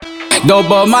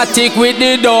Dub-o-matic with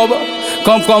the dub.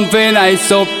 Come fi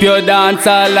nice up your dance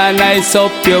hall and nice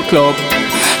up your club.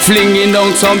 Flinging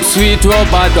down some sweet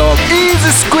rubber dub.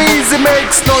 Easy squeeze, it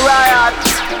makes no riot.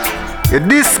 You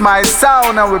diss my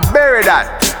sound and we bury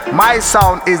that. My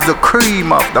sound is the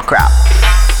cream of the crop.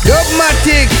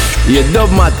 Dubmatic. Yeah,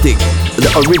 Dubmatic, the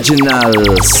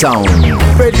original sound.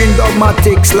 Virgin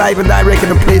Dubmatics, live and direct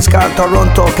in a place called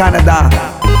Toronto, Canada.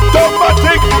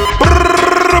 Dubmatic,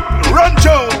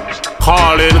 Rancho.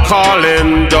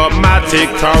 Calling, Dubmatic,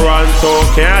 Toronto,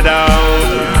 Canada.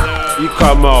 You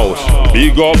come out.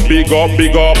 Big up,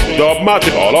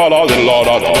 Dubmatic, la.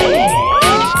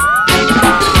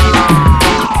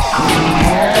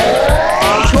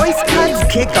 Choice Cuts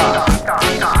Kickoff.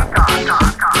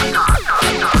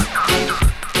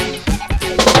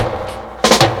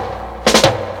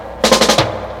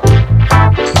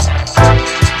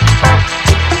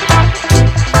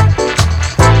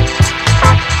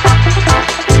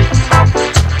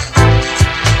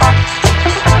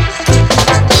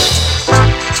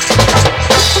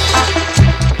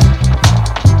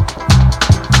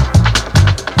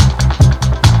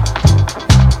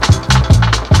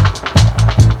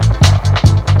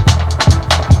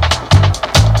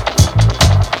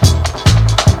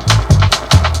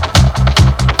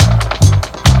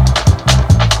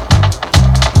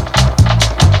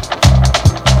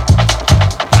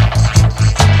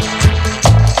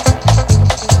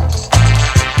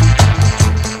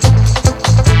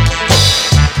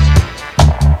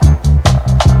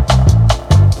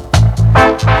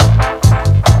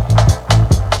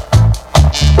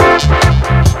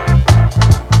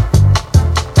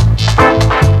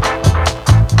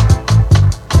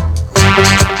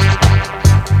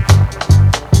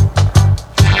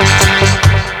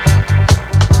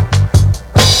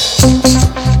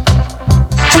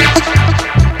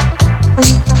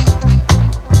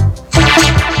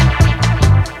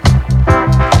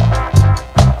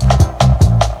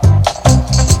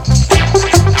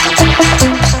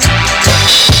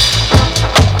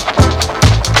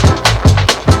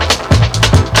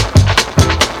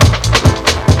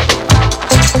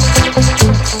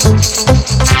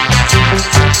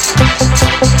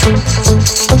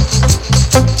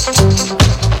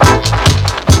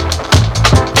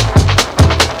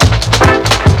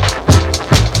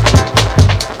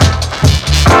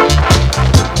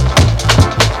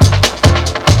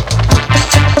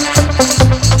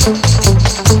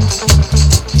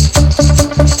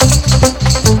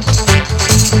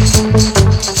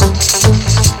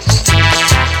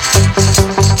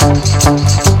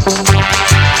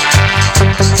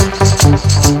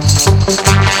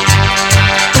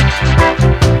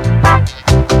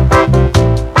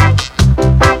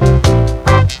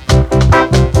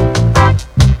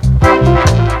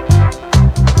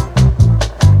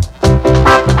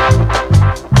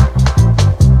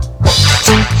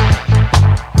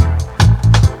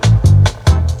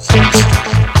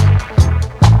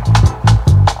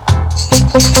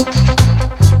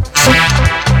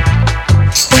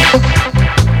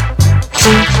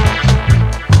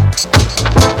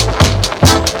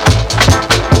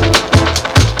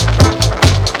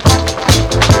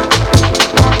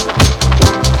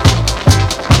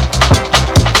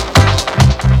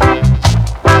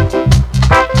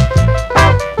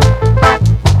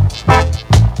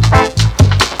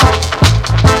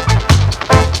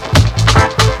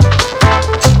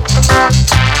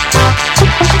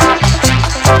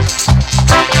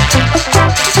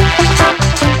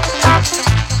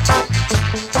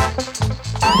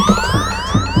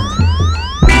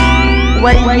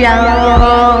 Well,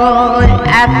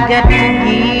 I've got to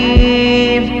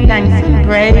give thanks and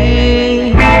praise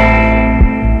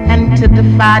unto the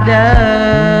Father.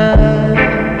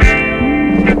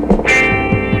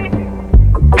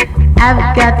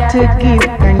 I've got to give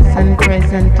thanks and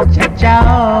praise unto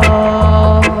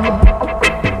Jah.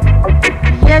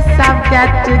 Yes, I've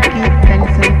got to give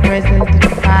thanks and praise unto the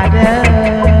Father.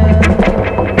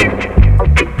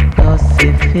 'Cause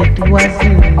if it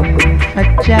wasn't for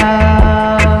Jah,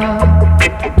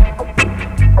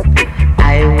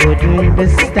 I wouldn't be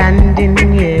standing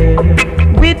here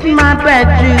with my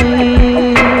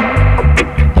brethren.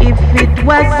 If it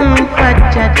wasn't for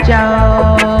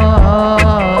Jah,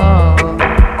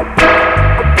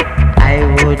 I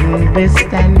wouldn't be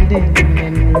standing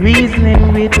and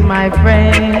reasoning with my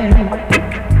friend.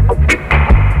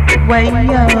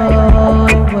 Way-oh.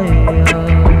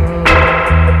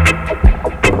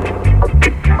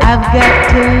 I've got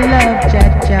to love Jah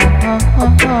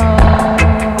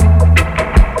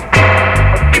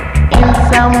in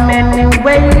so many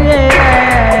ways.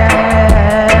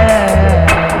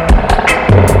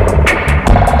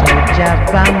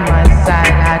 by my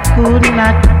side, I could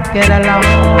not get along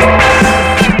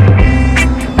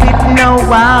with no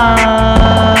one.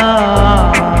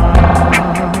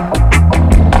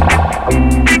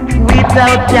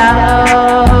 Without you,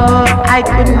 I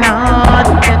could not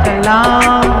get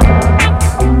along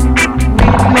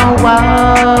with no one.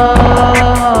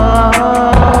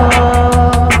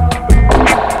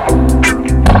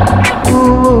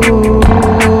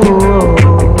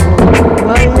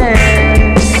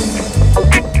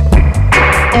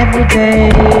 Day.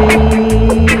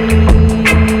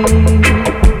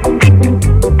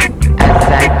 As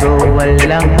I go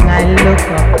along, I look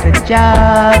up the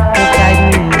job that I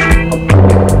need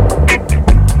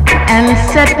and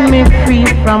set me free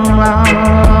from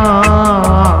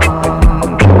wrong,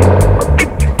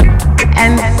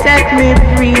 and set me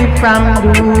free from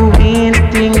doing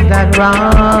things that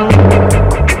wrong.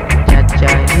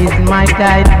 Jaja is my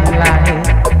guiding light.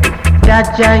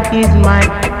 Jaja is my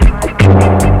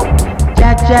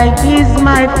Jaja is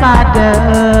my father,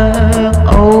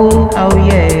 oh, oh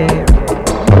yeah.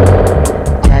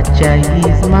 Jaja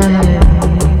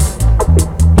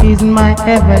is my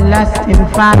everlasting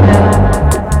father,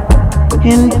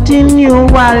 continually.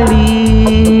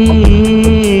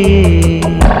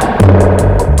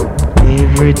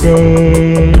 Every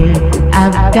day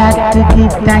I've got to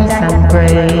give thanks and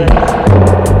praise,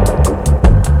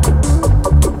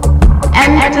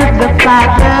 and to the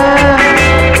Father,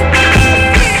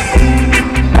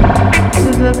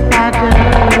 the Father.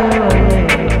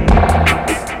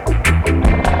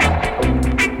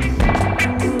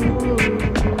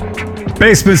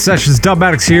 Basement Sessions,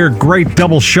 Dubmatix here. Great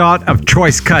double shot of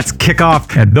choice cuts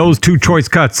kickoff, and those two choice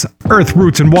cuts, Earth,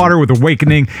 Roots, and Water with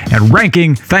Awakening and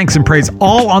Ranking, Thanks and Praise,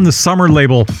 all on the Summer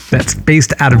label that's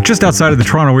based out of just outside of the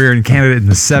Toronto area in Canada in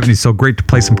the 70s. So great to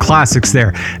play some classics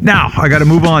there. Now, I got to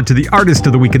move on to the artist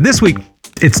of the week, and this week,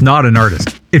 it's not an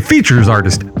artist. It features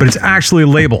artist, but it's actually a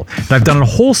label. And I've done a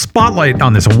whole spotlight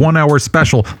on this, a 1-hour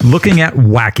special looking at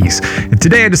Wackies. And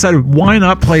today I decided why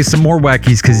not play some more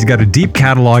Wackies, because he's got a deep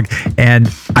catalog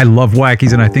and I love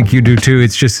Wackies and I think you do too.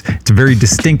 It's a very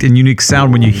distinct and unique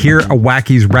sound. When you hear a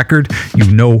Wackies record,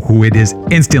 you know who it is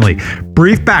instantly.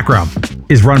 Brief background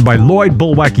is run by Lloyd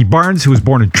Bullwacky Barnes, who was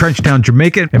born in Trenchtown,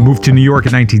 Jamaica, and moved to New York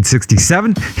in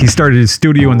 1967. He started his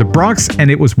studio in the Bronx,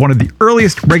 and it was one of the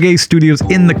earliest reggae studios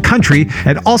in the country,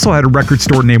 and also had a record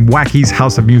store named Wacky's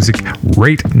House of Music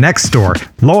right next door.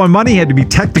 Low on money, had to be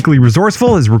technically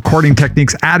resourceful. His recording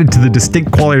techniques added to the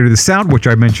distinct quality of the sound, which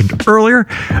I mentioned earlier.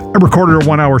 I recorded a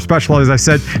 1-hour special, as I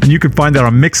said, and you can find that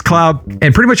on Mixcloud,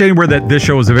 and pretty much anywhere that this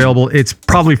show is available. It's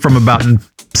probably from about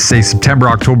say September,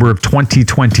 October of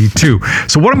 2022.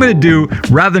 So what I'm going to do,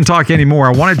 rather than talk anymore,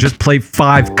 I want to just play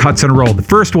 5 cuts in a row. The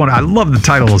first one, I love the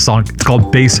title of the song. It's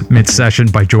called Basement Session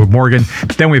by Joe Morgan.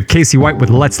 Then we have Casey White with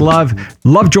Let's Love,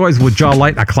 Lovejoys with Jaw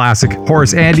Light, a classic,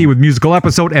 Horace Andy with Musical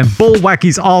Episode, and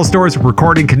Bullwacky's All Stars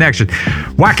Recording Connection.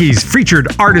 Wacky's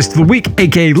featured artist of the week,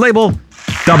 aka label,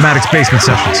 Dubmatix Basement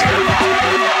Sessions.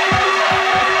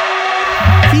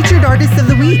 Featured artist of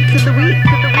the week.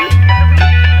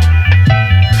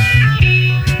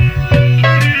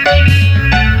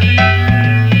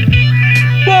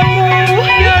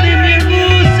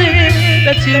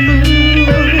 Let you move.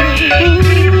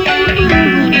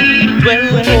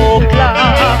 12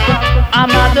 o'clock,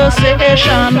 another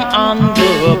session on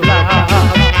the block.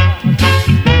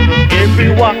 Every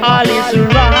wall is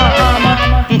rum,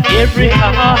 every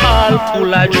hall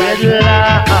full of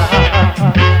dreadlocks.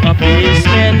 A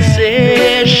basement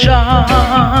session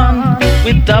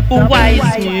with double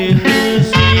wise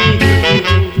music,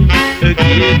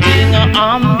 getting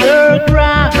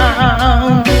underground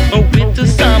with the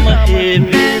summer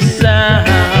heavy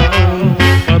sound.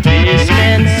 A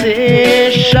basement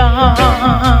session,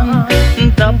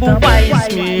 double wise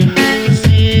music.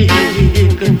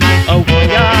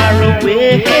 We are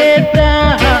way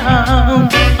down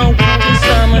with the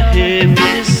summer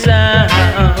heavy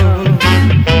sound.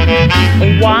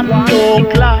 1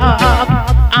 o'clock,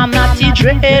 I'm not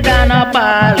dread and a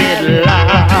ballad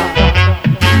laugh.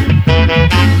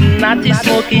 Natty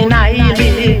smoking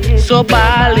highly, so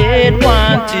ballad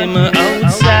want him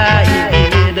outside.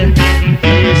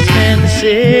 Basement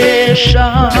session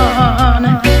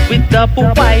with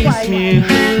double wise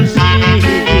music,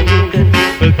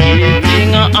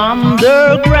 getting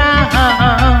underground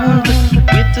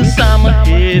with the summer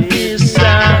heavy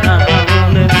sound.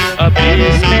 A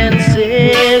basement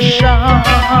session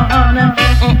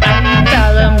and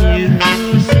dollar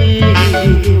music,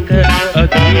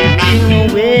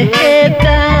 getting way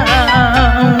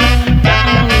down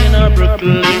in a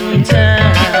Brooklyn town.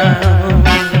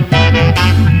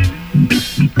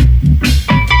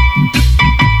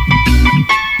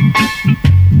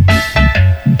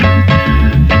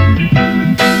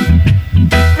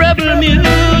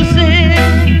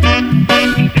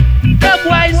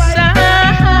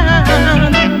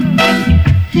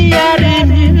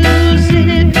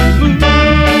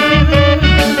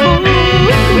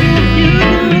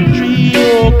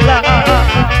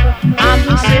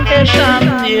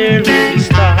 sensation near the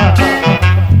star.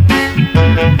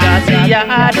 Cause we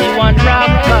are the one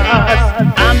rockers,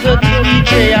 I'm the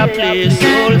DJ, I play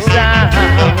soul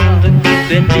sound.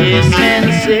 Then this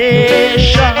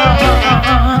sensation,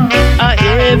 a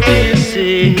heavy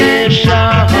sensation.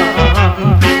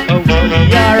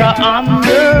 We are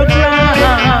underground,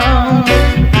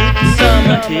 it's some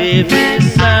heavy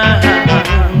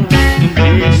sound.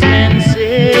 This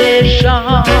sensation,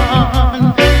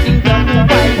 that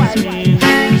wise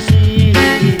music.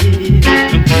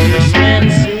 This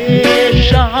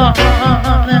sensation,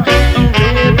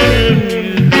 rebel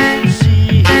music.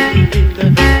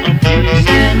 This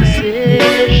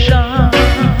sensation,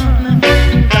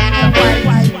 that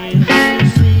wise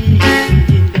music.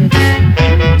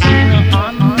 In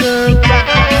underground,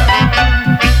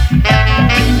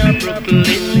 in a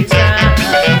Brooklyn town.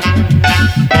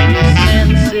 This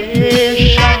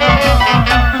sensation,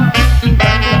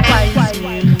 that wise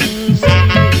music.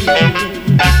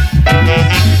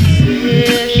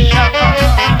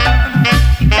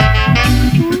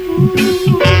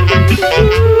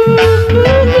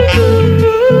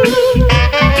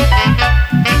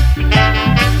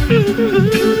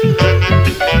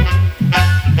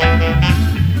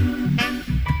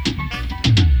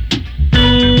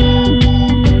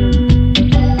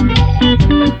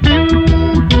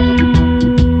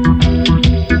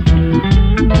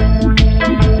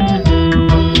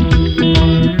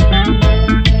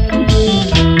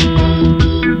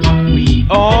 We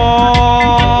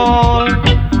all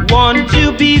want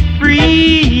to be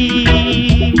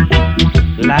free,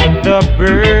 like the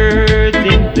birds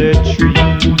in the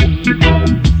trees.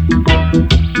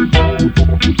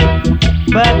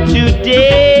 But today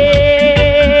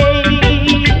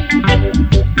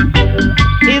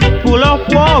is full of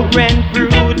war and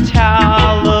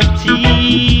brutality.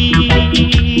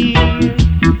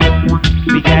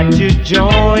 We got to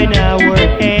join our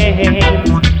hands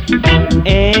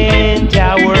and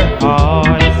our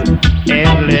hearts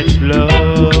and let's flow.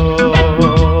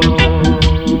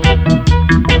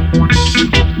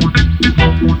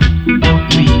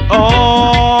 We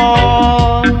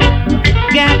all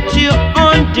got to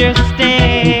understand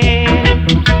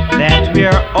that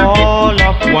we're all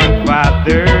of one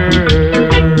Father.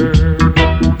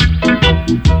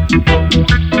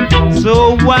 So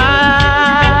why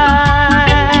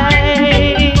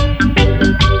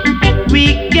we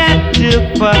got to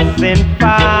fuss and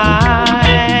fight?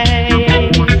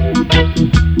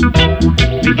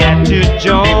 We got to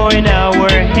join our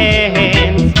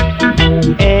hands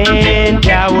and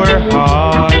our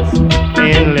hearts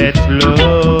and let's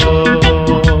flow.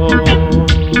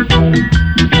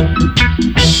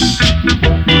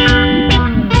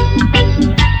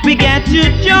 We got to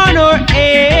join our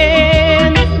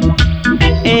hands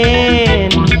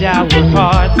and our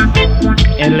hearts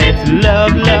and let's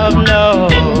love, love,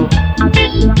 love.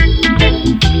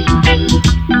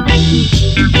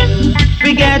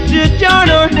 We got to join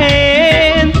our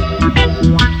hands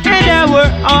and our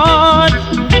hearts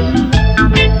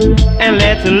and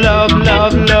let's love,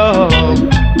 love, love.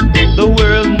 The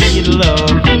world needs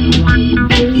love.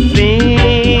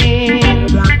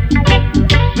 Since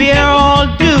we are all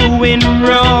doing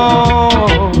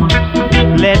wrong,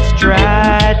 let's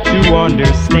try to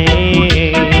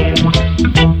understand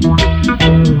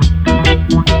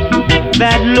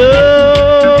that love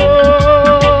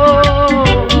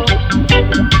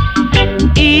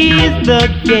is the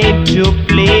game to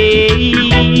play.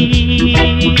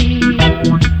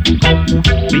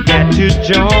 We got to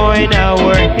join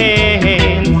our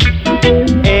hands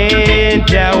and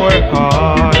our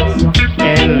hearts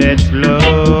and let's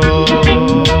flow.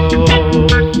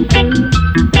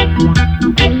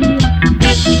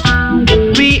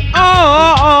 We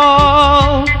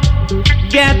all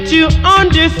got to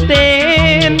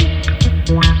understand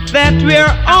that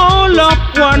we're all of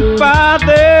one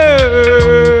Father.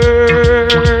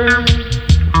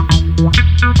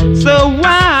 So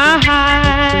why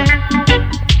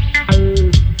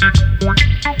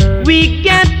we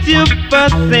got to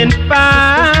fuss and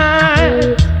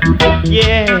fight?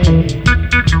 Yeah,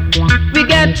 we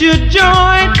got to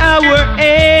join our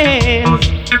hands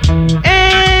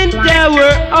and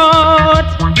our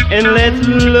hearts and let's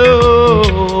flow.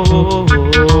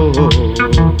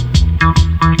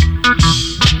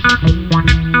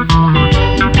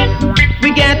 We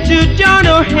got to join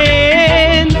our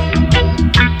hands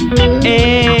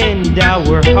and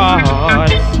our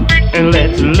hearts and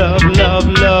let's love, love,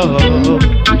 love.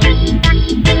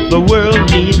 The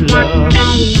world needs love.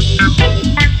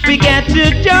 We got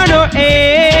to join our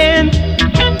hands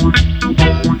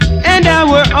and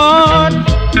our hearts.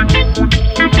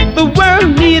 The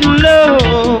world needs love.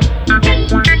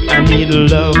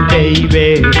 little love,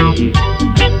 baby.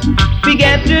 We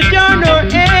got to join our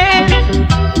hands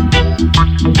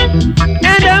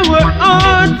and our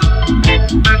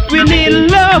hearts. We need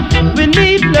love, we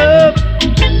need love.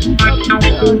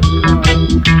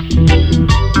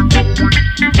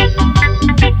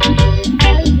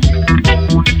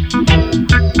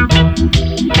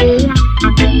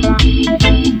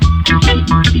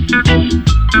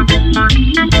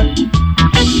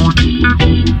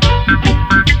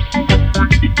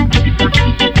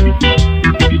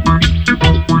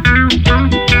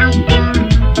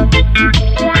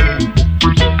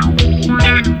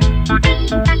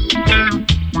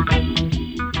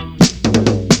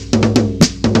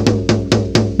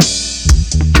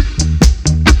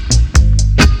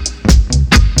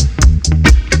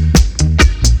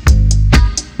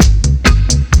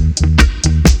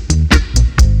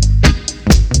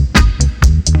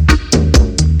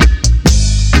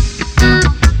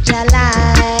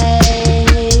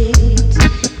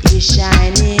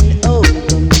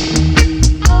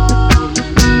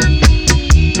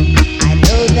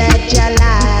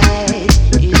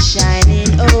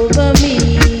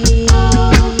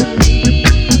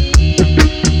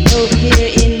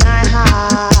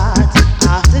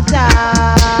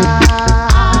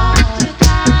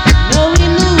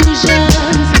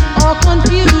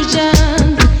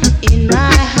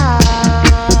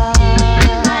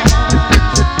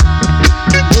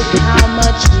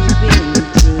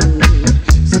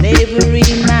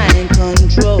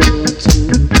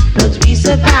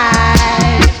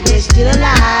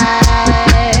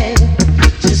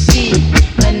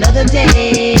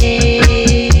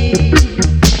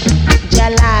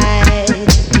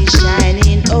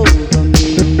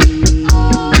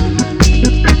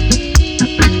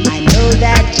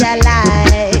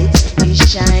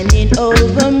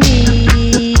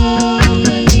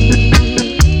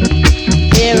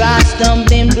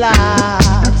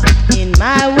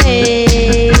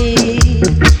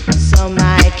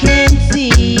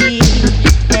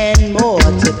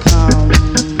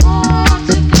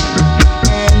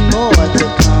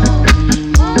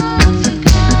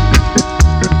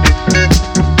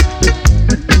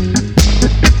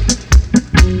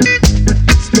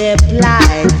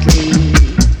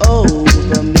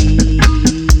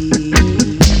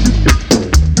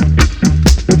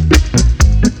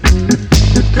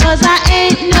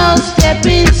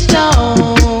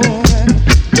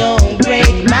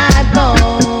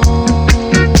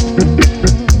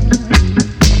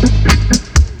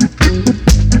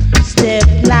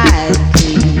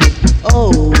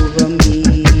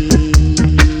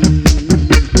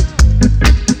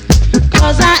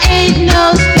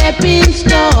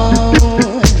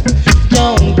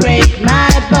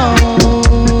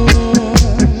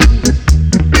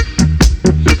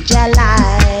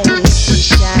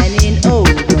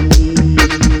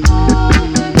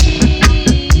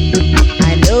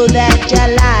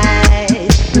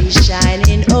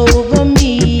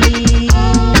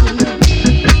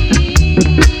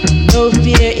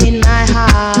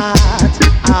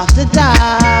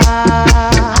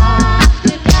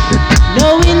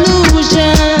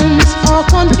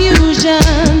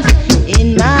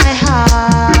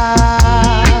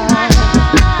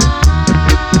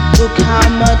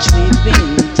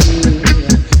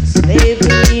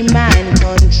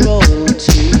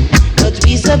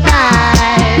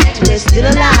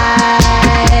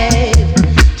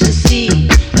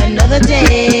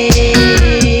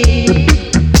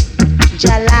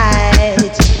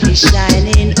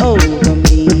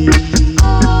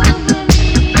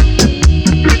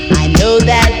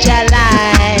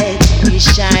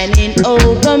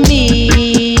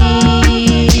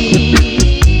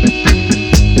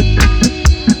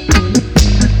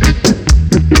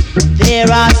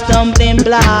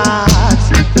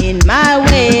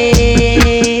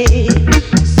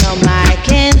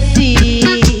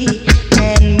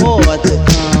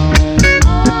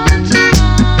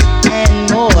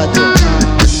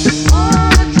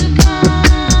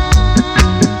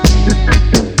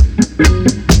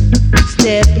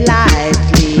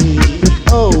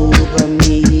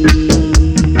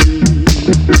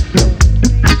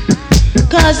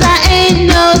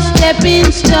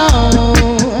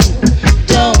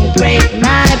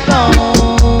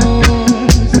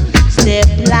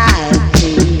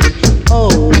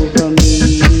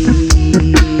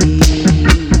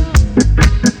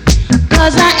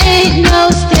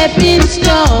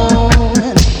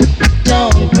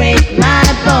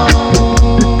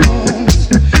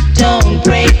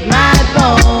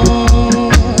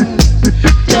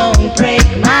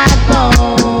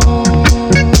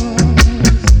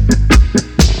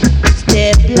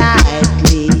 Step like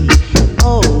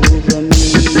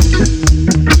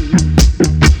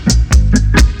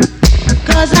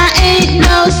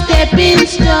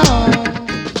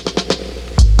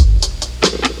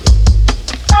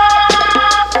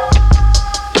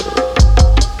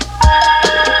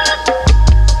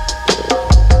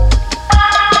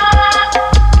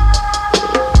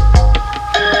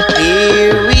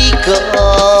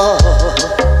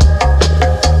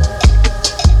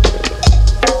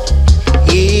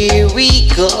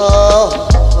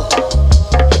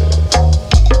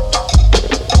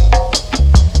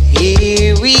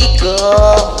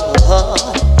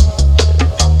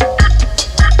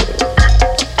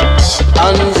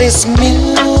this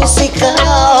musical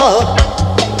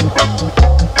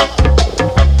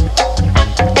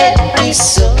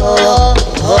episode.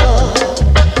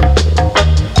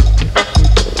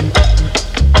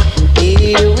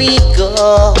 Here we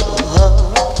go.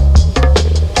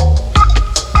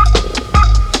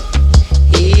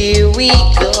 Here we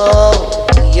go,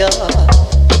 yeah.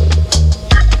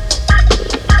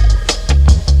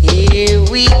 Here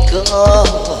we go.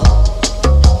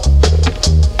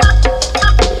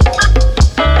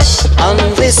 On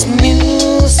this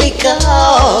musical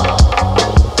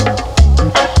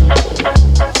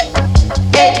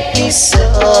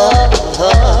episode,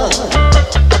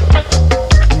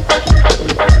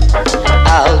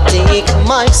 I'll take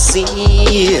my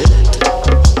seat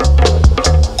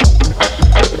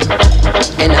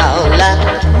and I'll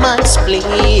light my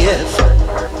spliff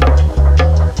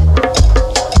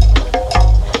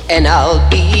and I'll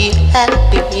be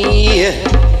happy.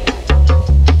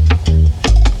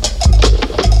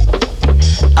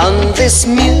 On this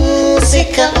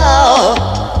musical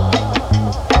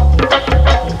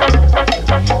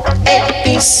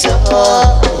episode,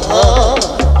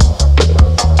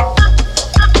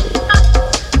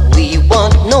 we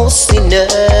want no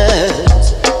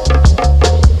sinners,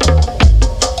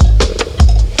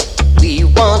 we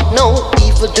want no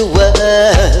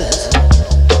evildoers,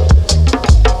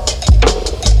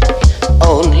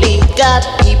 only God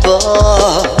people.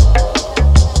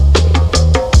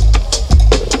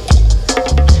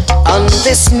 On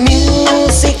this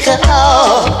musical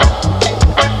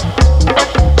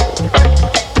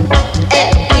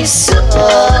episode,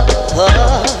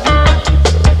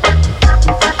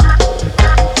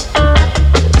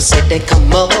 said they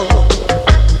come on,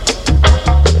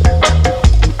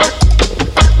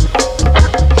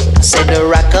 said they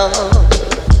rock on,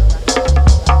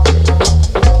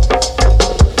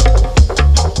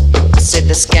 said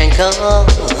the skank on.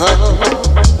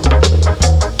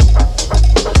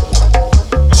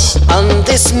 On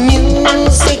this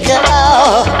musical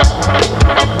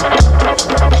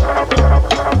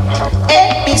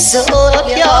episode,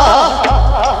 yeah.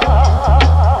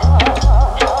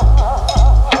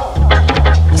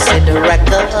 Said the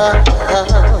record,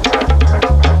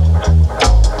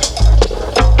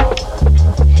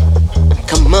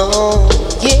 come on,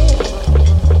 yeah.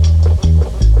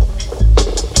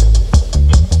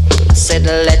 Said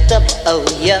let up, oh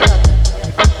yeah.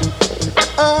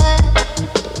 Oh.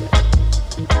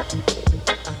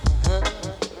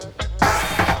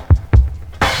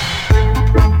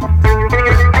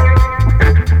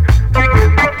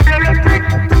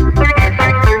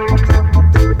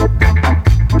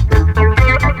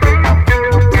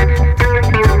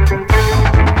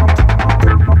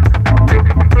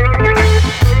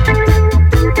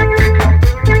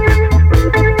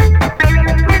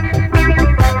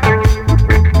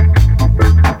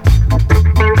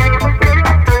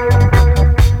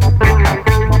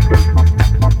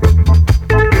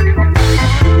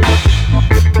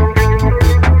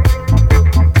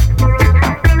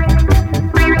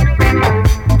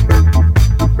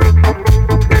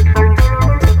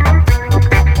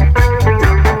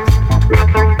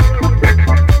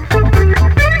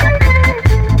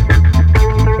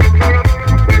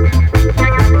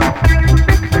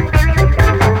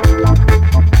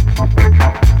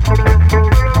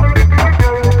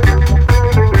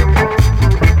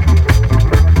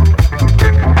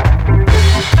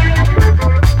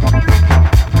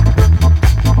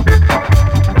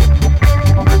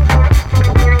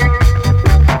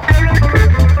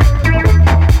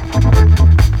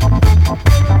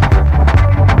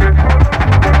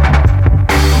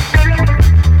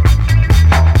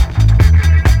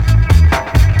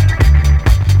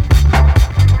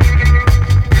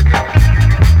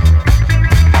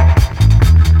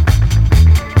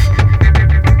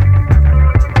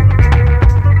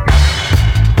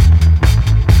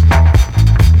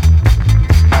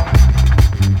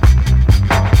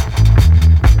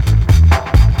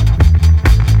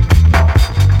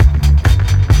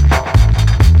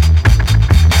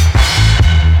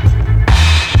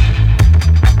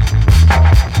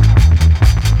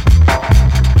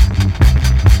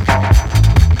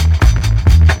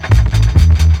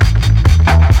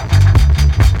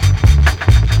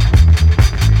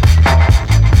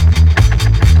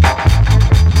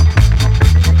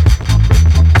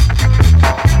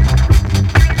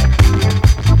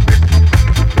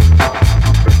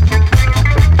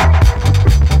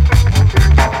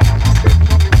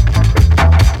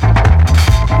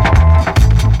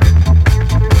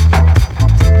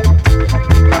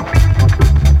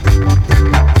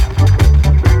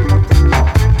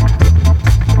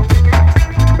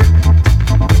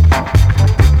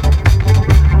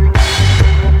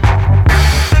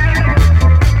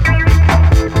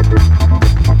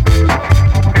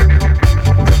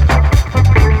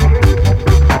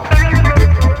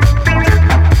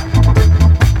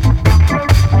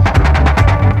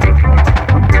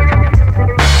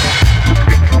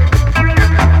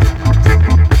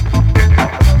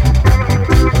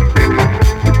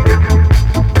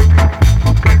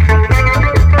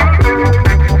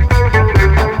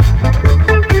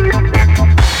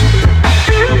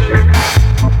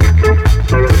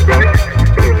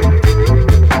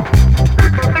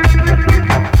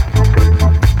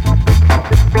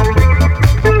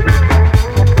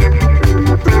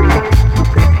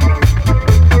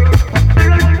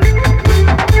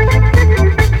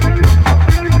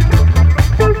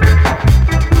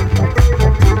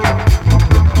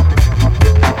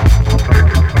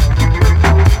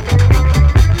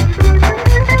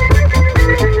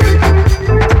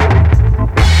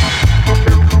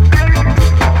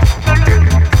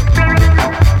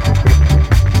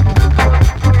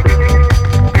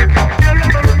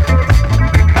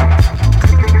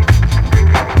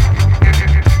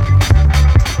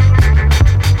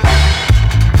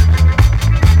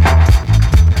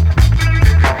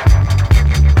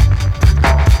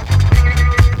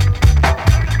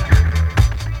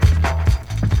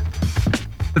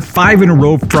 5 in a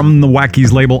row from the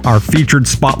Wackies label, our featured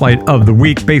spotlight of the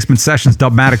week. Basement Sessions,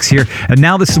 Dubmatix here. And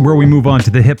now this is where we move on to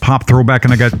the hip-hop throwback,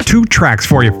 and I got 2 tracks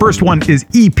for you. First one is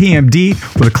EPMD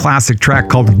with a classic track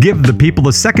called Give the People.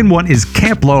 The second one is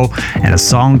Camp Lo and a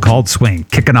song called Swing.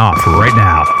 Kicking off right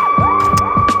now.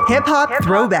 Hip-hop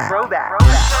throwback.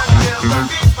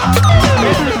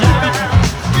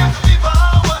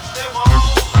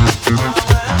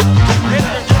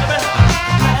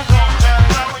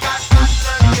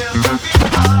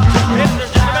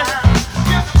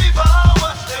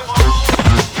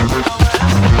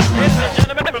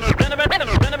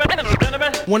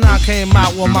 When I came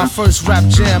out with my first rap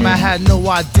jam, I had no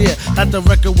idea that the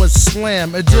record would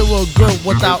slam. It did real good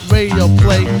without radio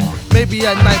play. Maybe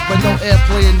at night, but no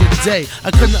airplay in the day.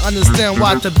 I couldn't understand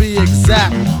why, to be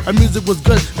exact. Our music was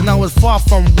good and I was far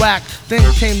from whack. Then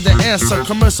came the answer,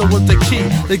 commercial was the key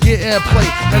to get airplay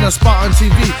and a spot on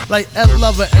TV. Like Ed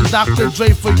Lover and Dr. Dre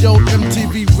for Yo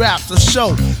MTV Rap, the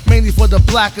show. Mainly for the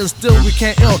black and still we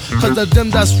can't ill. Cause of them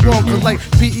that's wrong. Cause like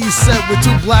P.E. said, we're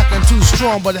too black and too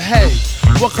strong. But hey,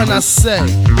 what can I say?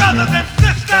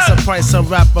 That's a price a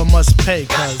rapper must pay,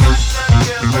 cuz.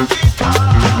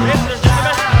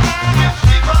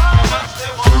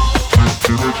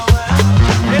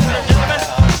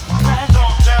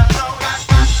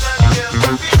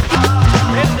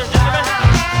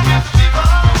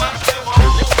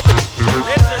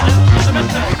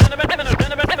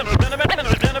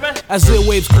 As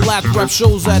airwaves collapse, rap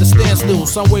shows at a standstill.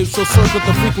 Some waves short circuit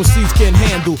the frequencies can't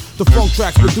handle. The funk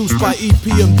tracks produced by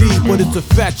EPMD, but it's a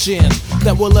fat chance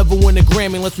that we'll ever win a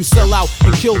Grammy unless we sell out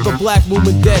and kill the black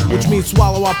movement dead, which means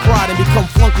swallow our pride and become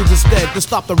flunkies instead. To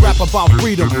stop the rap about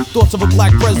freedom, thoughts of a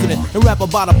black president, and rap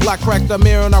about a black cracked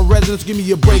mayor in our residence. Give me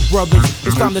a break, brothers.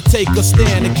 It's time to take a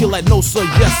stand and kill that no sir,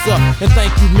 yes sir, and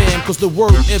thank you, man. Cause the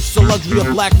word if's a luxury a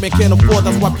black man can't afford.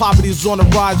 That's why poverty is on the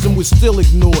rise and we're still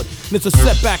ignored. And it's a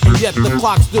setback, and yet the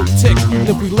clock still ticks. And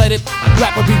if we let it,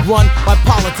 rap will be run by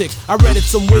politics. I read it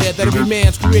somewhere that every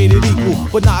man's created equal,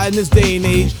 but not in this day and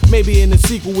age. Maybe in the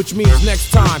sequel, which means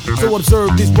next time. So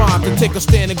observe these rhymes and take a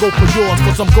stand and go for yours,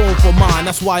 cause I'm going for mine.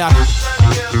 That's why I...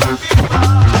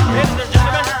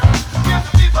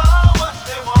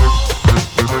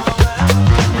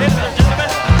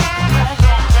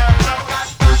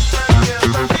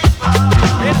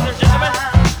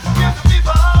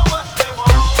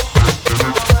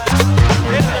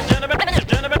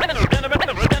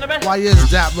 Why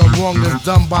is that when wrong is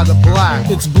done by the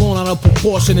black? It's blown out of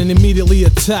proportion and immediately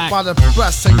attacked by the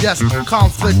press, and yes,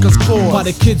 conflict is caused by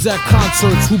the kids at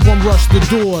concerts who bum rush the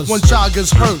doors. When child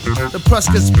gets hurt, the press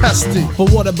gets pesty. But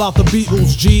what about the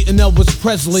Beatles, G and Elvis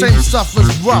Presley? Same stuff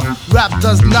is rough, rap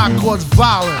does not cause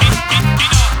violence.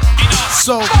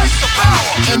 So,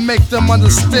 and make them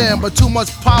understand, but too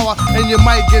much power and you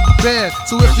might get banned.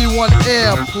 So if you want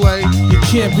airplay, you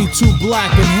can't be too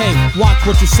black, and hey, watch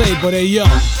what you say, but hey yo.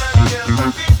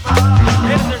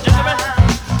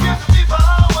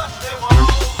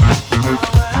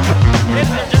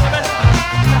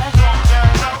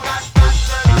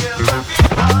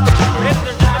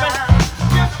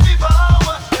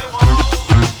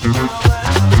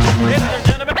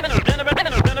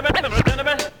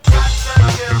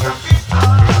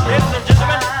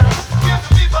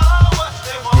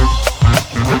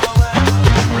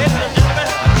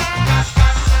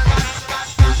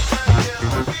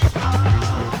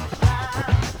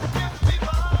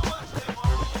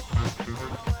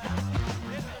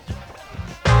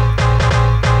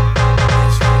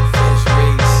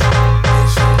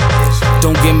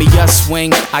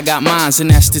 Swing, I got mines and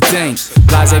that's the thing.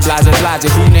 Blase, blase,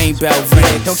 blase, who named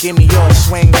Belvin? Don't give me your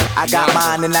swing, I got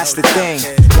mine and that's the thing.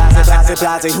 Blase, blase,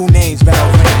 blase, who names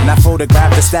Belvin? And I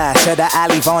photographed the stash of the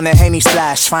alley on the Henny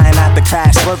splash. Trying out the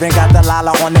crash, swerving, got the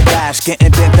Lala on the dash.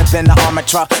 Getting bent up in the armor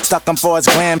truck, stuck on for his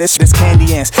glam. This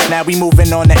candy ends. Now we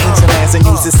moving on the ancient lands and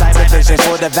use the cyber vision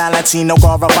for the Valentino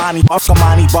Garavani.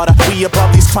 Arkamani butter, we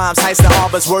above these crimes, heights and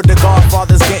harbors. Word to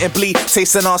Godfathers getting bleed.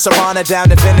 Tasting on Serrana down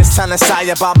to Venice, telling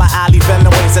Saya about my alley villain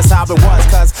ways. That's how it was,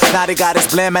 cuz now they got us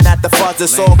blamming at the fuzz.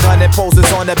 It's all gunning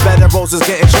poses on the bed of roses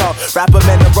getting drunk. Wrap them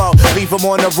in the row, leave them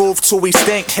on the roof till we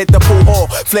stink. Hit the pool hall,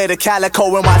 flare the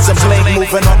calico and watch them blink.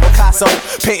 Moving on Picasso,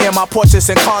 painting my portraits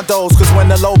in condos. Cause when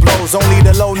the low blows, only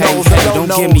the low knows. Hey, don't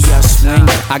give me a swing,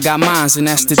 I got mines and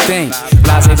that's the thing.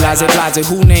 Blase, blase, blase,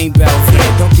 who named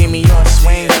Belvin? Don't give me your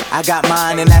swing, I got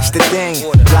mine and that's the thing.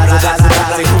 Blase, blase,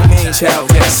 blase, who names Tell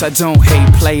yes, I don't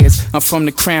hate players. I'm from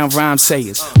the crown rhyme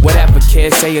sayers. Whatever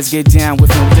kids say is get down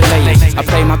with no delay. I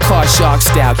play my card shark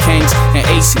style, kings and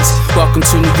aces. Welcome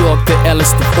to New York, the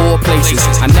illest of all places.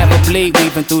 I never bleed,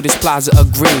 weaving through this plaza,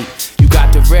 agreed. You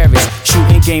got the rarest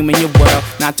shooting game in your world.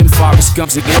 Not them Forrest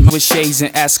Gumps again with shades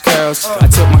and S curls. I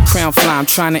took my crown fly, I'm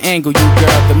trying to angle you,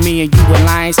 girl. The me and you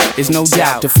alliance is no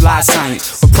doubt. The fly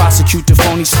science will prosecute the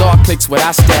phony star clicks with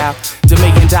our style. The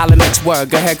 $1 million next word,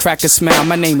 go ahead, crack a smile.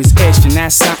 My name is Ish, and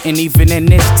that's something even in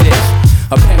this dish.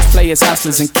 A pimps, players,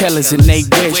 hustlers, and killers, and they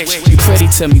wish. You pretty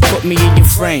to me, put me in your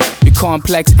frame. Your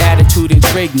complex attitude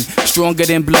intrigue me. Stronger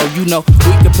than blow, you know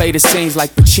we can play the scenes like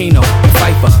Pacino and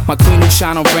Viper. My queen who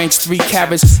shine on range 3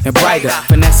 carats and brighter.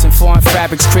 Finessing foreign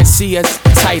fabrics, Chris see us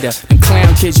tighter. Them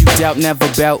clown kids you dealt never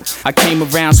belt. I came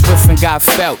around swift and got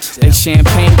felt. They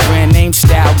champagne brand name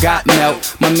style got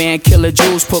melt. My man Killer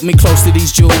Jules put me close to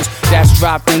these jewels. That's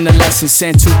dropped in the lesson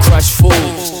sent to crush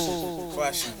fools.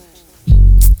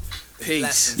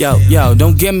 Peace. Yo,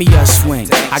 don't give me a swing.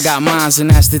 I got mines and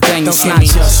that's the thing. It's not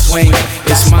your swing,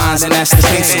 it's mines and that's the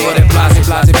thing. So all that blase,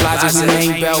 blase, blase, who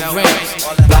name bell rings.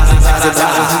 Blase, blase,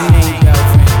 blase, who name bell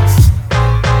rings.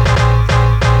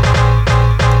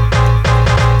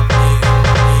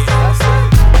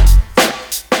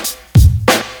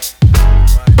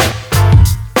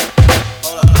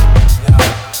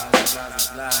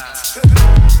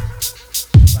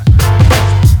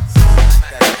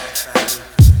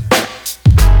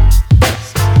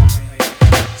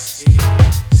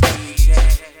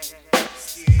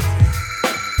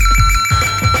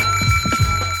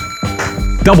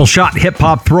 Double shot hip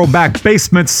hop throwback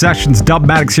Basement Sessions.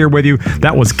 Dubmatix here with you.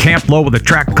 That was Camp Low with a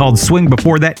track called Swing.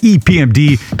 Before that,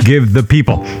 EPMD, Give the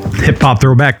People. Hip hop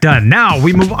throwback done. Now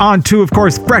we move on to, of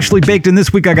course, freshly baked. And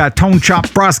this week I got Tone Chop,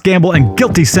 Frost Gamble, and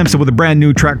Guilty Simpson with a brand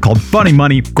new track called Funny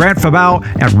Money. Grant Fabao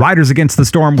and Riders Against the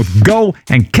Storm with Go,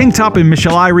 and King Top and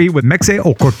Michelle Irie with Mexe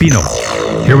o Corpino.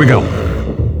 Here we go.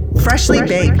 Freshly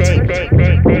baked.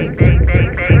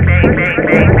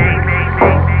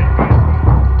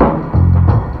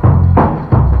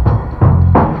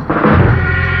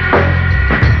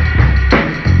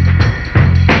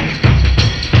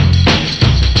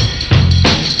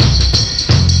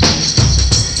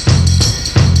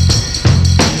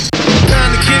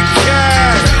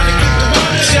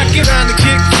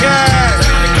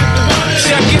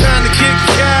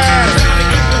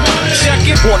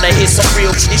 Wanna hit some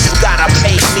real shit, you gotta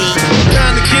pay me.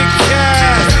 Time to kick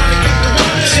cash.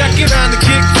 Check it on the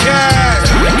kick cash.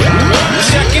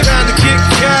 Check it on the kick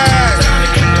cash.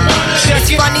 It's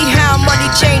funny how money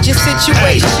changes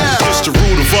situation. Hey, it's the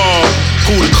root of all.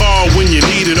 Who to call when you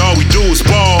need it? All we do is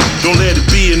ball. Don't let it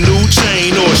be a new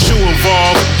chain or a shoe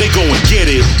involved. They go and get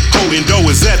it. Holding dough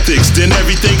is ethics, then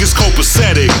everything is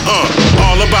copacetic.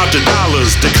 All about the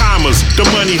dollars, the commas, the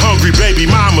money hungry baby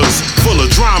mamas. Full of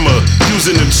drama,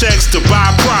 using them checks to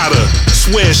buy Prada.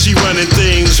 Swear she running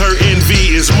things, her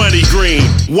envy is money green.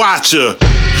 Watch her.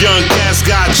 Young cats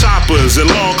got choppers and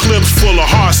long clips full of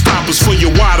heart stoppers for your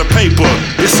water paper.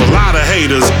 It's a lot of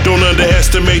haters, don't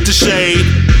underestimate the shade.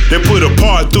 They put a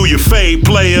part through your fade,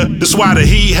 player. That's why the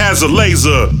heat has a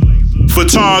laser. For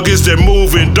targets that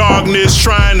move in darkness,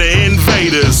 trying to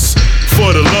invade us.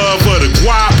 For the love of the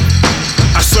guap,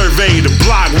 I survey the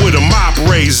block with a mop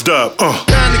raised up. Time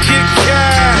to kick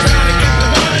cash.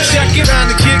 Check it on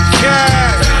the kick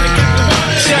cash.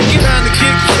 Check it on the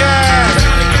kick cash.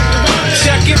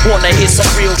 Check it. Wanna hit some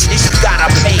real shit, you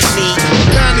gotta pay me.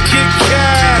 Time to kick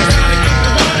cash.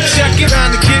 Check it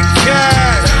on the kick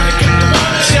cash.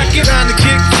 Check it on the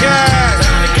kick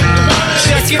cash.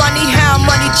 It's funny how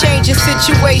money changes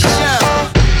situation.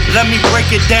 Let me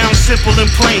break it down simple and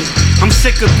plain. I'm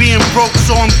sick of being broke,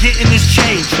 so I'm getting this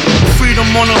change. Freedom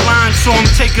on the line, so I'm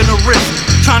taking a risk.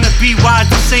 Trying to be wide at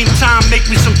the same time, make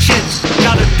me some chips.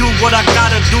 Gotta do what I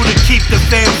gotta do to keep the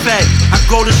fam fed. I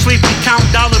go to sleep and count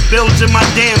dollar bills in my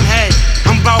damn head.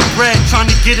 I'm about bread, trying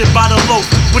to get it by the loaf.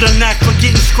 With a knack for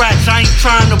getting scratched, I ain't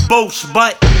trying to boast.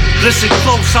 But listen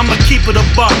close, I'ma keep it a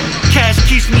buck. Cash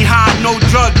keeps me high, no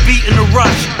drug, beating the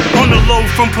rush. On the low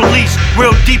from police,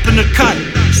 real deep in the cut.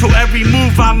 So every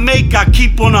move I make, I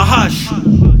keep on a hush.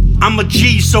 I'm a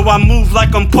G, so I move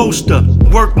like I'm poster.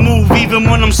 Work move even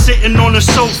when I'm sitting on the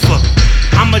sofa.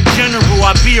 I'm a general,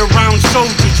 I be around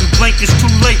soldiers. You blink, it's too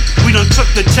late, we done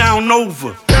took the town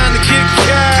over. Time to kick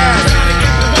cash.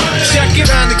 Check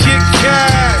it on the kick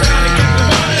cash.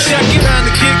 Check it on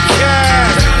the kick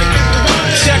cash.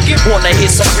 Check it. Wanna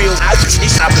hit some real shit, you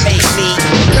gotta pay me.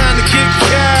 Time to kick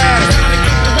cash.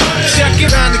 Check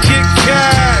it on the kick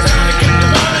cash.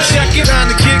 Check it on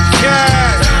the kick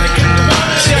cash.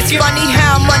 It's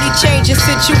change your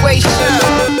situation.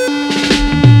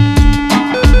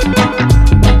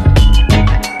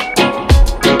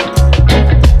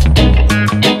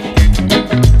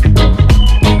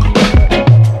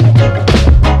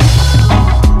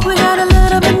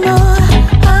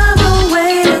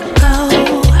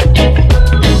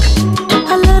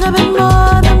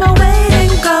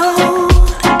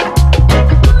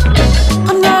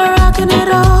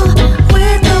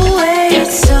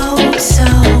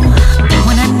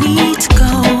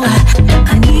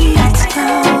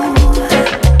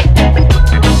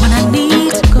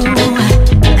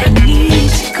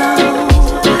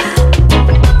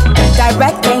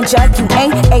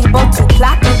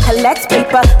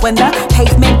 When the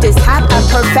pavement is hot, a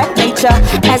perfect nature.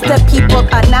 As the people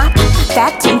are not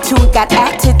that in tune, got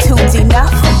attitudes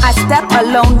enough. I step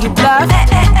alone, you bluff.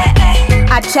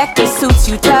 I check the suits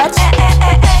you touch.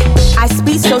 I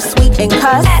speak so sweet and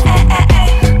cuss.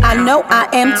 I know I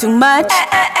am too much.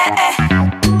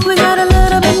 We got a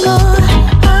little bit more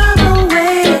of a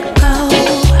way to go.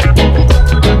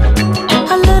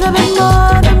 A little bit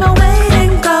more than my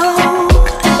waiting go.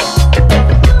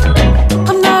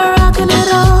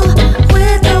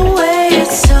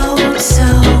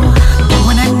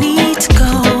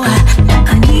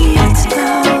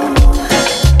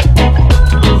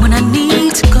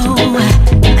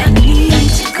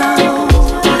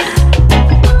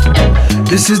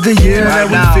 This is the year that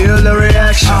we feel the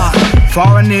reaction.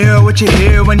 Far and near, what you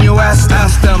hear when you ask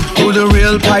them who the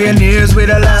real pioneers with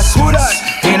the last ones.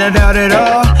 Ain't a doubt at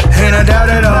all, ain't a doubt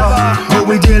at all. What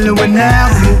we dealing with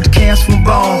now, remove the cans from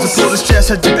bones and pull the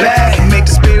stress out the back and make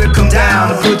the spirit come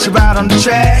down and put you out on the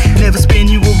track. Never spin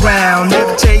you around,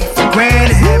 never take it for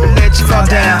granted, never let you fall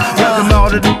down. Welcome all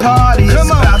to the party, it's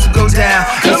about to go down.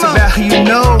 It's about who you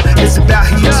know, it's about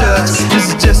who you touch. This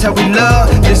is just how we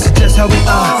love, this is just how we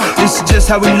are. This is just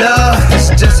how we love, this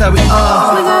is just how we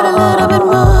are. We got a little bit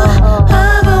more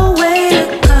of a way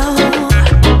to go.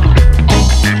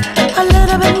 A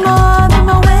little bit more than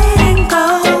my waiting go.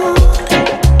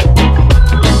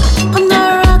 I'm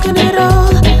not rocking it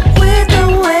all with the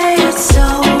way it's so.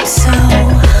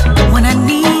 When I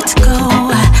need to go,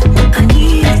 I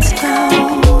need to go.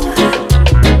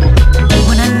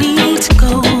 When I need to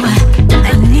go,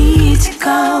 I need to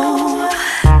go.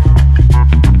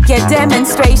 Get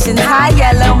demonstrations, high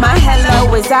yellow, my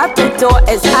hello is out the door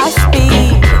as I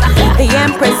speak. The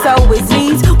Empress always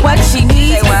needs what she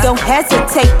needs. Don't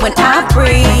hesitate when I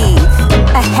breathe.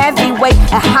 A heavyweight,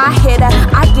 a high hitter,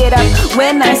 I get up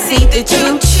when I see that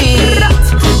you cheat.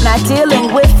 Not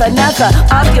dealing with another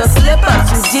of your slippers,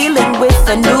 who's dealing with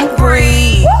a new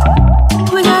breed.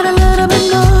 We got a little bit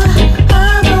more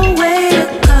of a way to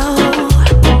go.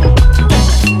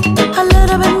 A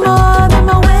little bit more than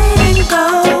my waiting go.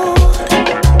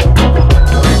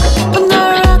 I'm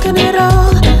not rocking it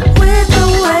all with the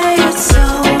way it's so.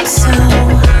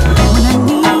 When I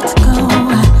need to go,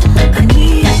 I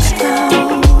need to go.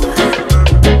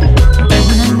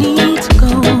 When I need to go,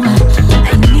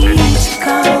 I need to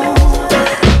go.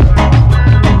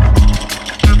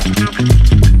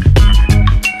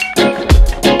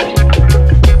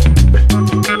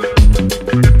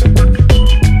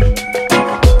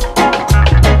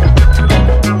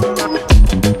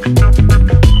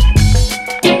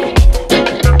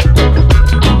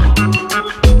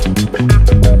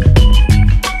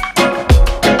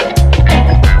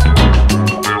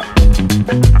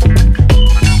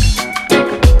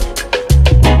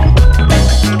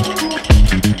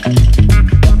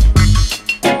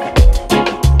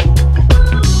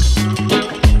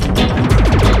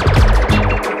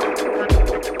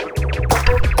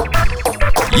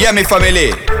 Yeah, minha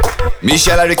família,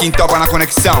 Michel era quem topa na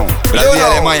conexão. Brasil e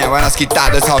Alemanha, vai nas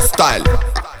quitadas, house style.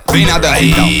 Vem na dança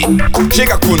então,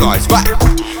 chega com nós, vai.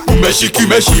 Mexe que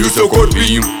mexe o seu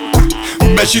corpinho.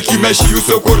 Mexe que mexe o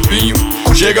seu corpinho.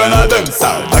 Chega na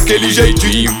dança, daquele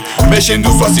jeitinho.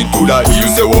 Mexendo sua cintura e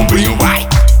o seu ombrinho, vai.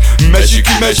 Mexe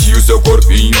que mexe o seu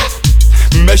corpinho.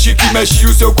 Mexe que mexe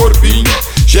o seu corpinho.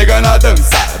 Chega na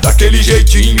dança, daquele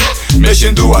jeitinho.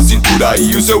 Mexendo a cintura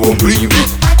e o seu ombrinho.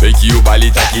 Vem que o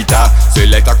baile tá que tá.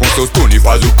 Seleta com seus tunes e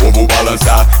faz o povo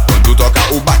balançar. Quando toca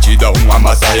o batidão, a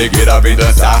massa regueira vem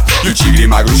dançar. E o tigre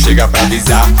magro chega pra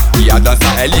avisar. E a dança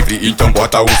é livre, então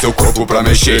bota o seu corpo pra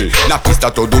mexer. Na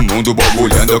pista todo mundo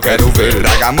borbulhando, eu quero ver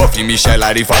Ragamuffin,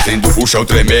 Michelari fazendo o chão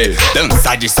tremer.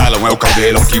 Dança de salão é o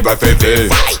caldeirão que vai ferver.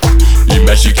 Vai! E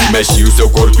mexe que mexe o seu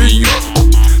corpinho.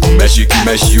 Mexe que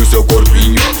mexe o seu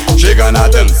corpinho. Chega na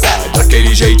dança,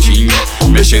 daquele jeitinho.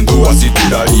 Mexendo a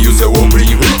cintura e o seu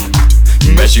ombrinho.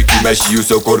 Mexe que mexe o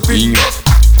seu corpinho.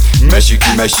 Mexe que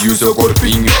mexe o seu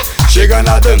corpinho. Chega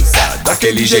na dança, daquele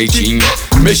daquele jeitinho,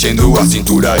 mexendo a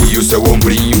cintura e o seu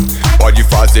ombrinho. Pode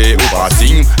fazer o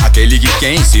passinho, aquele que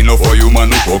quem ensinou foi o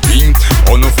Mano Copinho.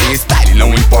 Ou no freestyle,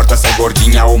 não importa se é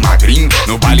gordinha ou magrinho,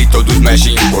 no baile todos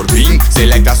mexem o corpinho.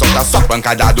 Selecta, solta só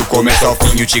pancada do começo ao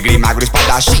fim. O tigre magro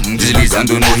espadachim,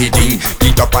 deslizando no ritmo.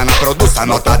 Quem topa na produção,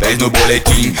 nota 10 no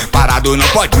boletim. Parado não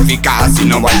pode ficar assim,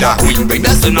 não vai dar ruim. Vem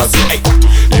dançando assim, ei.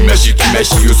 E mexe que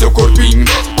mexe o seu corpinho,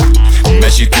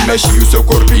 mexe que mexe o seu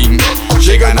corpinho.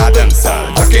 Chega na dança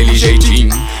daquele jeitinho,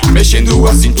 mexendo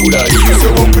a cintura e o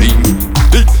seu ombrinho.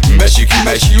 Mexe que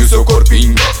mexe o seu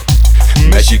corpinho,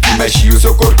 mexe que mexe o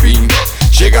seu corpinho.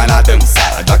 Chega na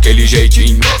dança daquele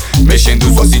jeitinho,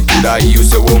 mexendo sua cintura e o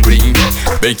seu ombrinho.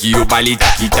 Bem que o baile tá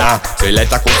que tá,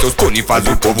 seleta com seus cones, faz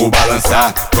o povo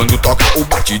balançar. Quando toca o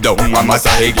batidão, a massa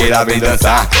regueira vem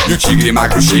dançar. E o tigre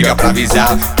magro chega pra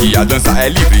avisar que a dança é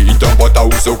livre, então bota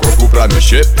o seu corpo pra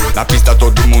mexer. Na pista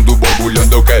todo mundo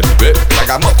borbulhando, eu quero ver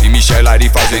Ragamuffin e Michelari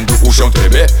fazendo o chão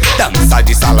tremer. Dança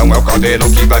de salão é o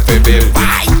caldeirão que vai ferver.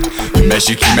 Vai!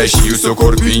 Mexe que mexe o seu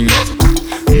corpinho,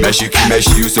 mexe que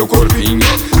mexe o seu corpinho.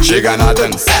 Chega na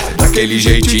dança daquele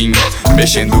jeitinho,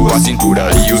 mexendo a cintura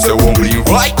e o seu ombrinho.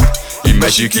 Vai! E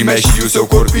mexe que mexe o seu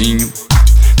corpinho,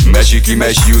 mexe que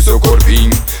mexe o seu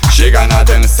corpinho. Chega na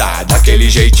dança daquele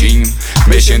jeitinho,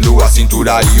 mexendo a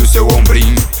cintura e o seu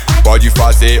ombrinho. Pode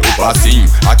fazer o passinho,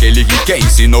 aquele que quem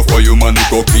ensinou foi o Mano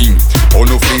Copinho. Ou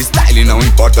no freestyle, não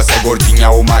importa se é gordinha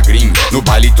ou magrinho, no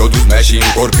baile todos mexem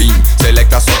o corpinho.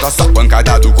 Selecta, solta só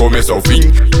pancada do começo ao fim.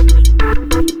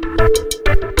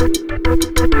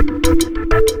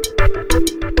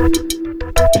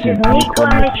 This is Nico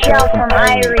and Michelle from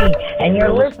Irie, and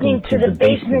you're listening to the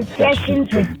Basement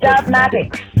Sessions with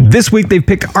Dubmatix. This week they've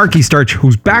picked Arky Starch,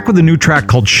 who's back with a new track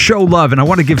called Show Love, and I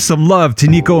want to give some love to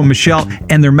Nico and Michelle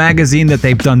and their magazine that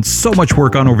they've done so much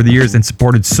work on over the years and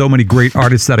supported so many great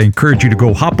artists that I encourage you to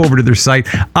go hop over to their site,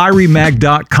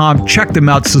 iriemag.com, check them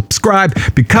out, subscribe,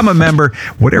 become a member,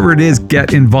 whatever it is,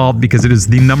 get involved because it is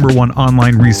the #1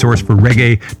 online resource for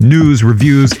reggae news,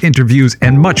 reviews, interviews,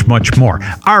 and much, much more.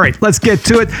 All right, let's get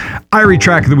to it. Irie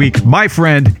track of the week, my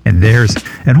friend, and theirs,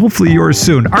 and hopefully yours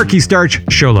soon. Arky Starch,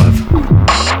 Show Love.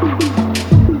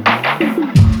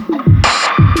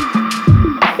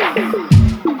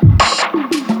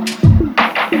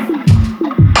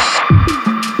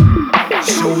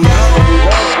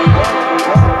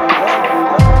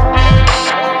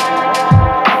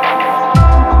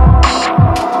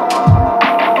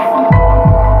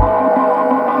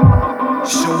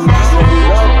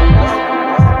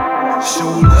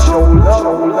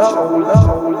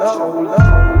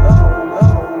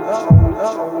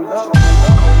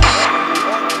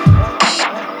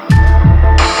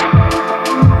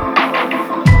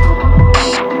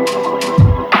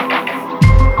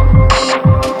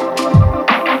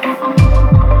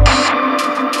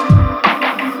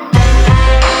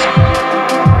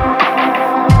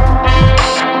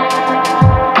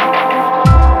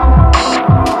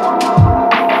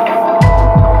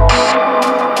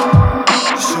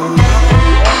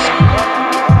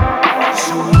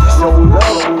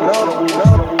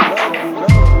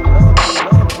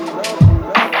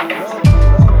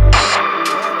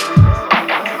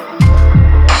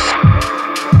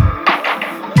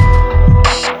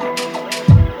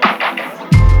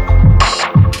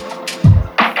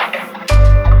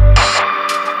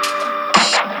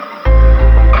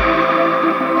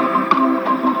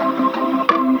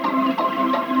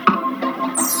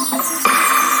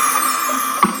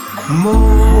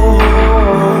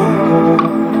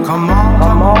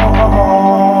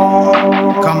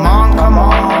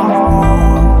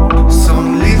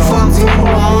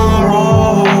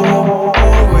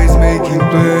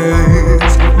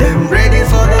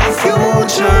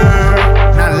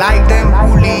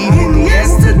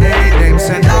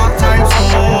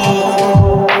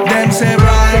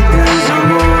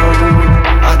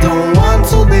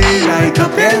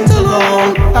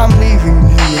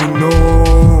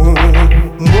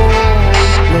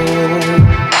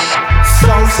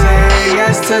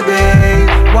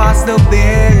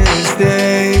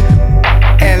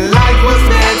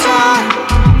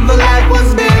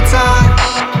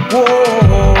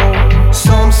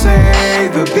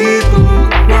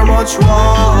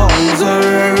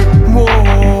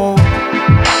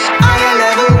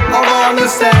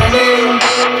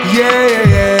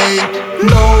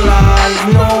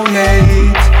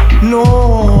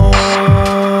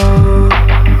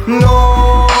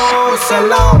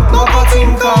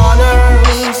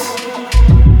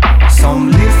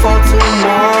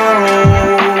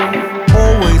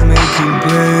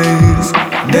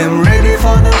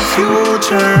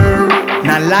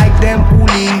 Not like them who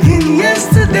live in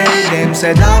yesterday. them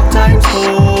say dark times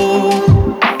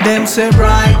come, them say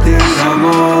bright days are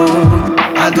gone.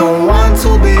 I don't want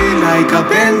to be like a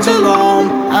pendulum,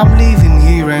 I'm leaving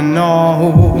here and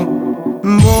now.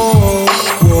 Whoa,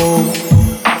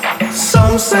 whoa.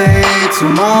 Some say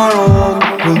tomorrow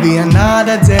will be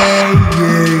another day,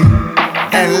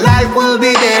 yeah. And life will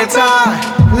be better,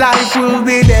 life will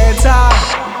be better.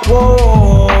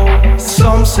 Whoa.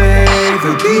 Some say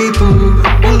the people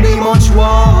will be much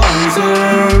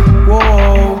wiser.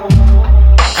 Whoa.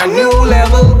 A new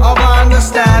level of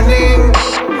understanding,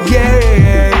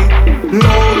 yeah.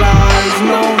 No lies,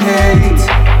 no hate,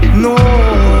 no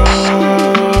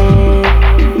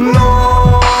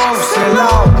sell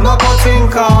out, no cutting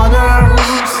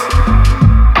corners.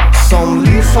 Some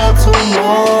live for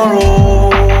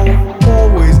tomorrow,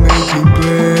 always making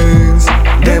plans.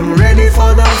 Them ready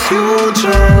for the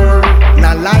future,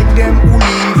 not like them who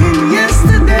living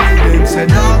yesterday. Them say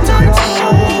dark times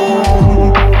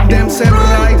come, them say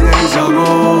bright days are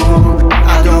gone.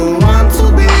 I don't want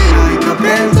to be like a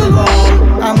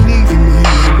pendulum, I'm leaving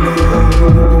here now.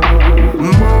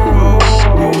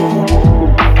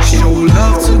 Show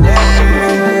love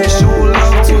today, show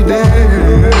love today.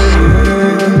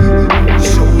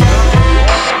 Show love.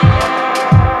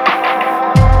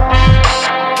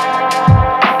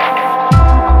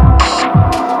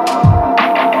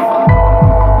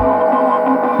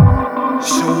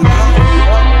 Show love.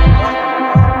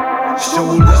 Show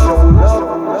love.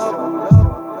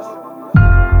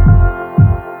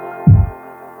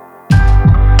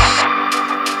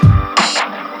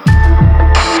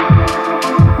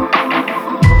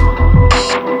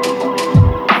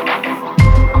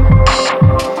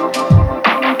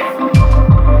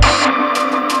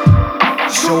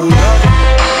 Show love.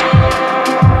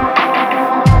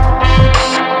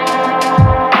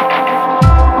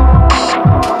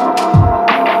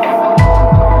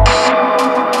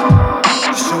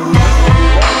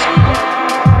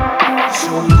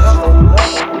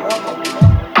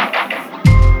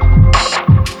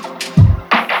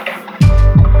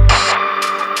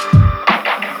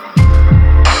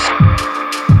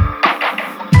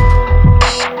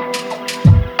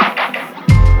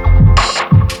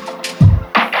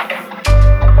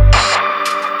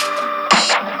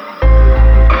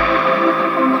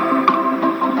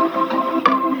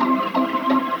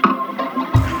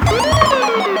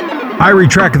 Irie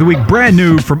track of the week, brand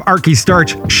new from Arky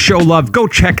Starch, Show Love. Go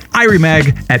check Irie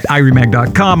Mag at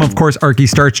iriemag.com. Of course, Arky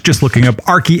Starch, just looking up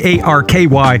Arky,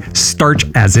 A-R-K-Y, Starch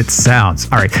as it sounds.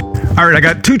 All right, I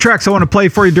got two tracks I want to play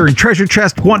for you during Treasure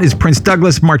Chest. One is Prince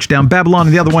Douglas, March Down Babylon,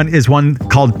 and the other one is one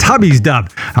called Tubby's Dub.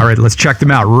 All right, let's check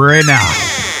them out right now.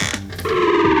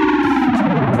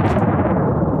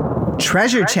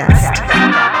 Treasure Chest.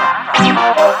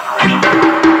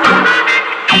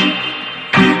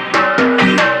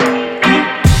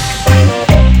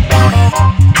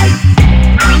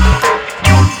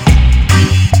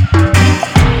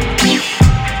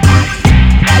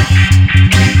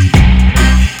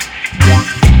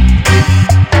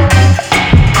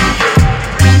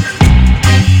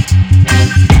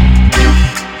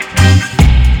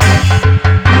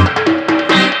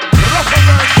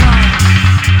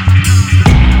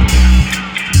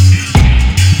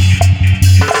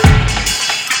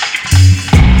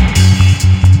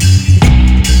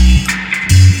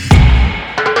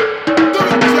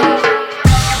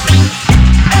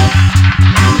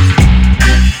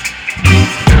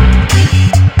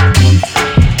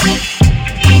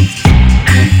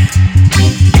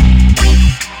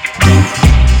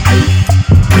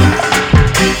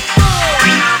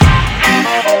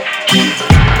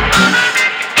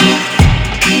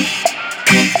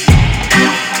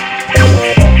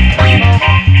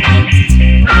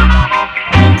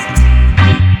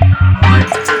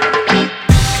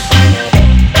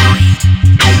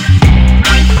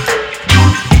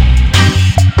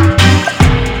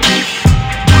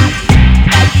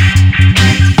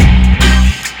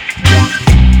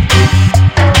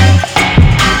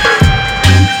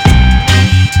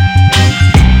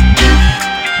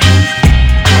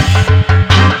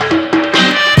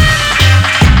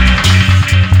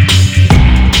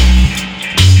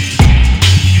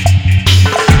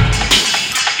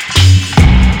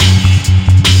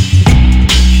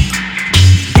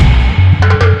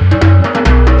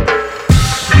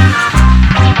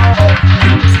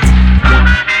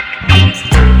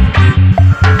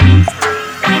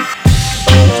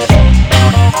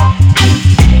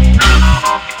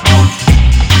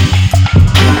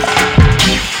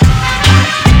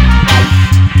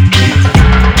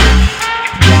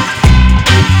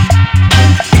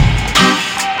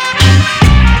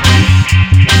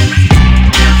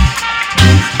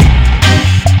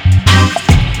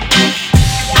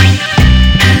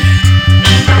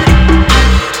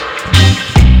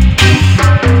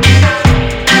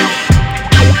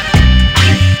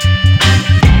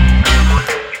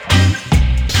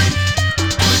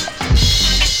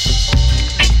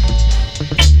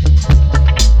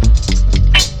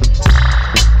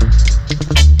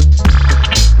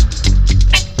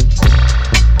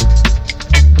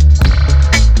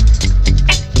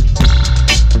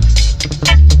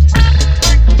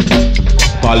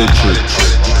 Politics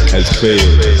has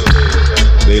failed.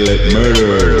 They let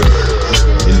murderers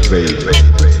invade.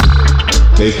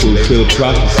 They fulfill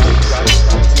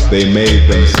prophecies. They made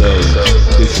themselves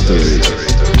history.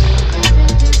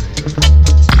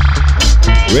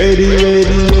 Ready,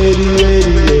 ready, ready,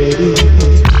 ready, ready.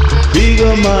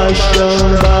 Bigger march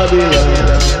down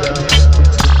Babylon.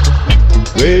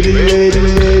 Ready, ready,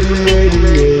 ready, ready,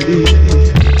 ready.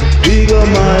 Bigger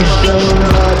march down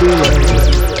Babylon.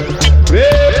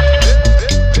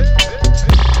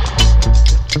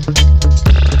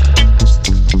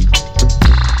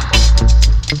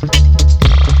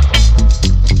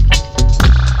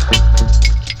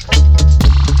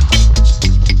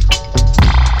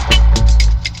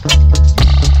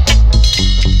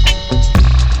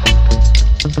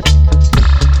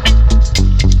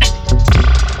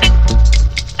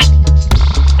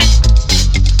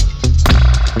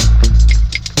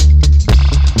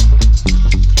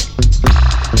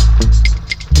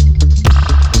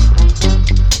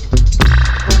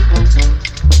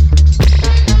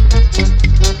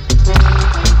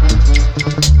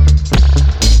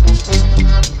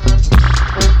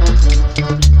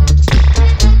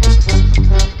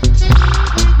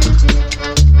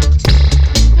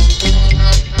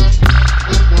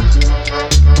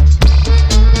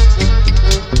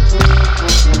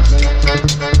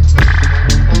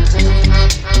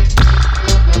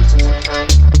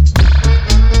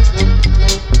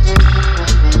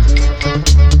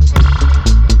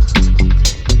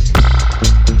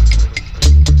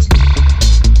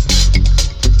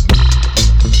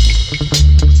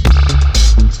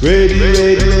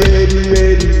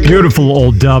 Beautiful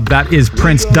old dub. That is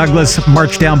Prince Douglas,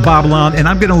 March Down Babylon, and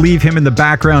I'm going to leave him in the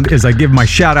background as I give my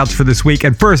shout outs for this week.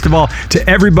 And first of all, to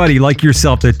everybody like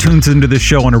yourself that tunes into the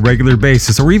show on a regular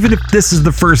basis, or even if this is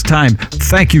the first time,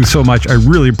 thank you so much. I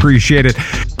really appreciate it.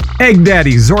 Egg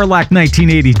Daddy, Zorlak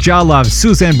 1980, Jalove,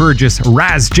 Suzanne Burgess,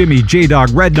 Raz Jimmy, J-Dog,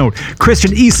 Red Note,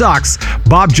 Christian Esox,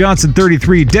 Bob Johnson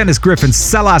 33, Dennis Griffin,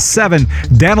 Salas 7,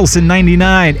 Danielson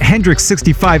 99, Hendrix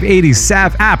 6580,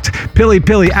 Sav Apt, Pilly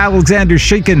Pilly, Alexander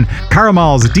Shaken,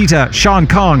 Caramels, Dita, Sean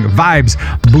Kong, Vibes,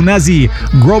 Bunazi,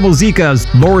 Gromozikas,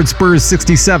 Lord Spurs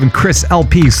 67, Chris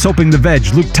LP, Soaping the Veg,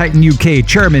 Luke Titan UK,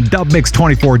 Chairman, Dub Mix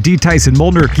 24, D Tyson,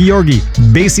 Molnar, Georgi,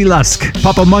 Basie Lusk,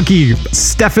 Papa Monkey,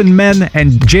 Stefan Men,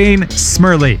 and Jane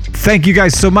Smurley. Thank you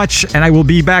guys so much, and I will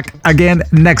be back again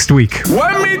next week.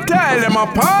 When me tell them a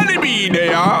party be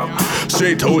there,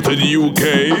 straight out to the UK.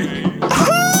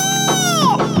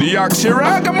 The Action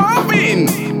Ragamuffin.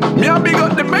 Me a big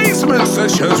up the basement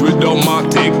sessions with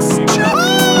Domatics.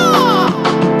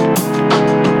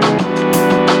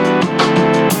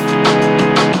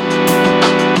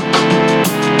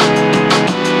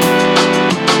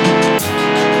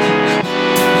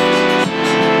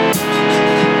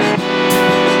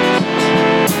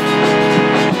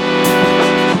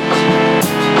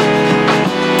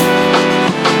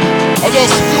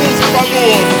 Just music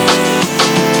alone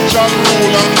shall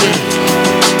rule and reign.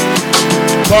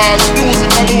 Cause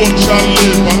music alone shall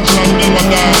live and shall never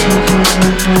die.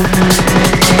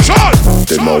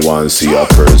 Them a want see a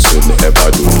person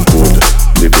ever do good,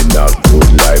 living that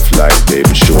good life like them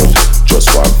should.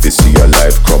 Just want to see your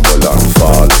life crumble and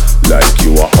fall, like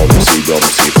you are Humpty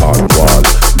Dumpty on wall.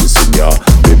 Listen ya,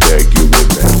 me beg you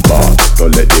remember,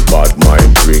 don't let the bad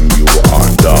mind bring you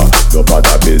under. No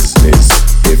bother business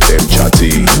if them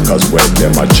chatty, cause when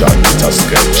them a chat it a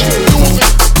sketchy.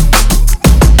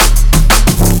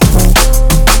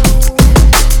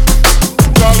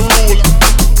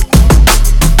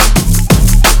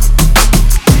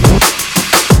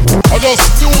 I just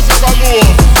music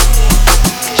alone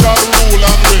shall rule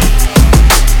and reign.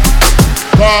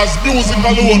 Cause music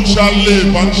alone shall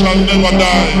live and shall never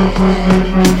die.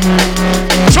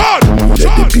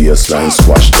 Let the bassline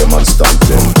squash them and stamp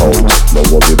them out. No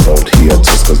worry about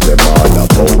haters cause them all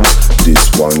about this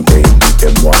one game, beat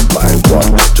them one by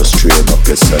one. Just train up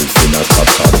yourself in a top